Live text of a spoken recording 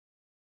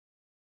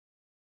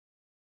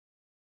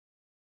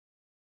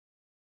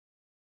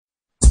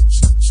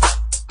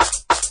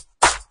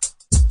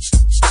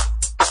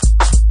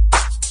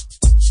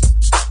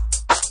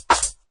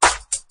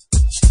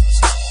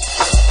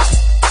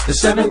The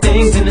 7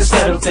 things in the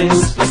set of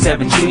things, like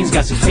 7 jeans,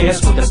 got 6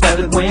 pairs with the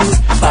feathered wings,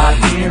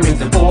 5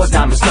 earrings and 4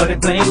 diamond studded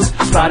blings.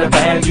 Prada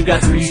bag, you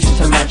got 3 just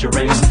to match your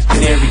rings.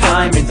 Canary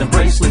diamonds and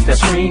bracelets that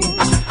scream.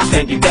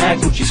 Fendi bag,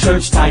 Gucci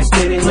shirts, tight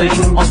fitting bling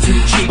on 2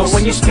 cheeks. But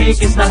when you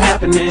speak, it's not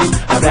happening.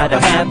 I'd rather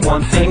have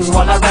one thing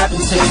while I rap and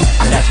sing,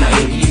 and that's my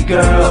AE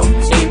girl,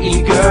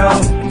 AE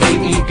girl,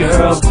 AE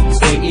girl,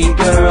 AE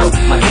girl,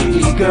 my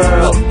AE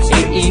girl,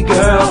 AE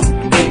girl,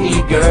 AE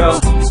girl,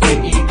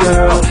 AE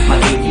girl, my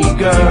AE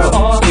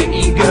girl,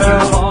 AE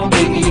girl,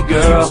 AE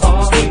girl,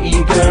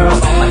 AE girl,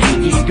 my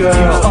AE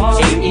girl,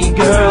 AE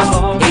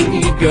girl,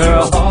 AE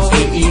girl,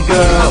 AE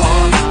girl.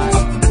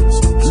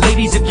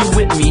 Ladies, if you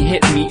with me,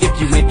 hit me.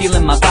 If you ain't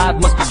feeling my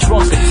vibe, must be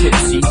drunk or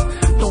tipsy.